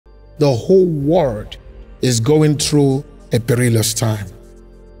The whole world is going through a perilous time.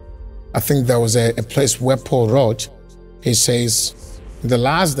 I think there was a place where Paul wrote, he says, in the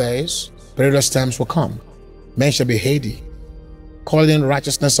last days, perilous times will come. Men shall be heady, calling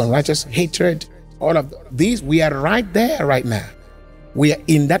righteousness unrighteous, hatred, all of these. We are right there right now. We are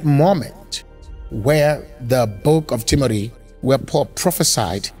in that moment where the book of Timothy, where Paul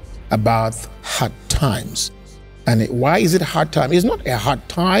prophesied about hard times. And why is it a hard time? It's not a hard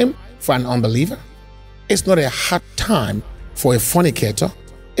time for an unbeliever. It's not a hard time for a fornicator.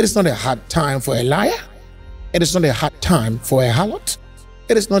 It is not a hard time for a liar. It is not a hard time for a harlot.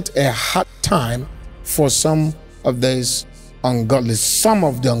 It is not a hard time for some of the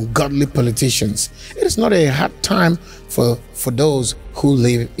ungodly politicians. It is not a hard time for those who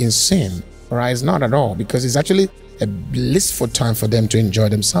live in sin. Right? It's not at all, because it's actually a blissful time for them to enjoy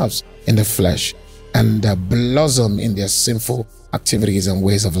themselves in the flesh and blossom in their sinful activities and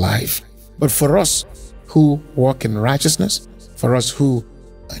ways of life. But for us who walk in righteousness, for us who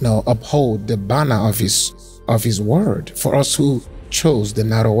uphold the banner of his word, for us who chose the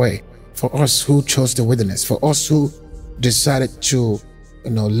narrow way, for us who chose the wilderness, for us who decided to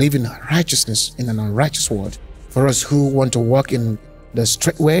live in righteousness in an unrighteous world, for us who want to walk in the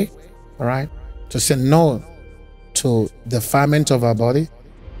straight way, all right, to say no to the defilement of our body,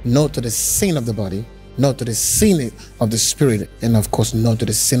 no to the sin of the body, no to the sin of the spirit, and of course no to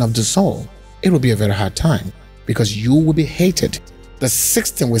the sin of the soul. It will be a very hard time, because you will be hated. The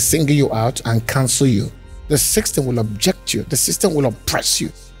system will single you out and cancel you. The system will object you. The system will oppress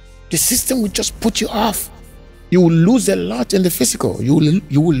you. The system will just put you off. You will lose a lot in the physical. You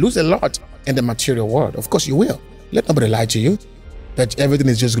will lose a lot in the material world. Of course you will. Let nobody lie to you that everything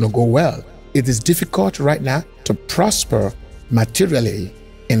is just going to go well. It is difficult right now to prosper materially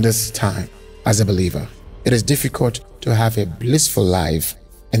in this time as a believer. It is difficult to have a blissful life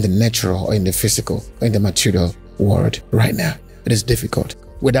in the natural or in the physical or in the material world right now. It is difficult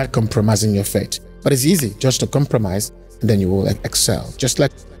without compromising your faith. But it's easy just to compromise, and then you will excel. Just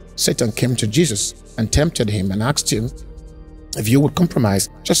like Satan came to Jesus and tempted him and asked him, if you would compromise,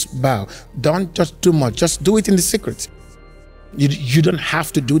 just bow. Don't just do much. Just do it in the secret. You don't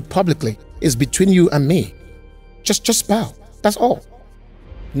have to do it publicly. It's between you and me. Just bow. That's all.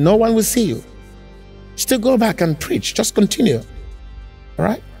 No one will see you. Still go back and preach. Just continue. All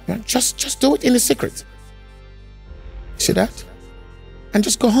right? Just do it in the secret. See that? And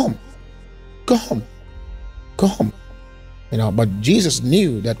just go home. Go home. Go home. But Jesus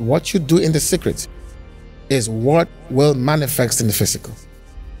knew that what you do in the secret is what will manifest in the physical.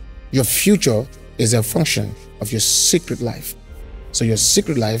 Your future is a function of your secret life. So your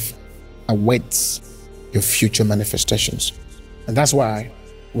secret life awaits your future manifestations. And that's why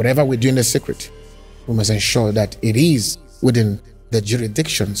whatever we do in the secret, we must ensure that it is within the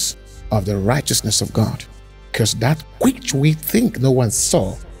jurisdictions of the righteousness of God. Because that which we think no one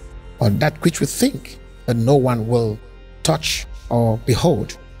saw, or that which we think that no one will touch or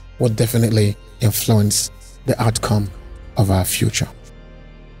behold, will definitely influence the outcome of our future.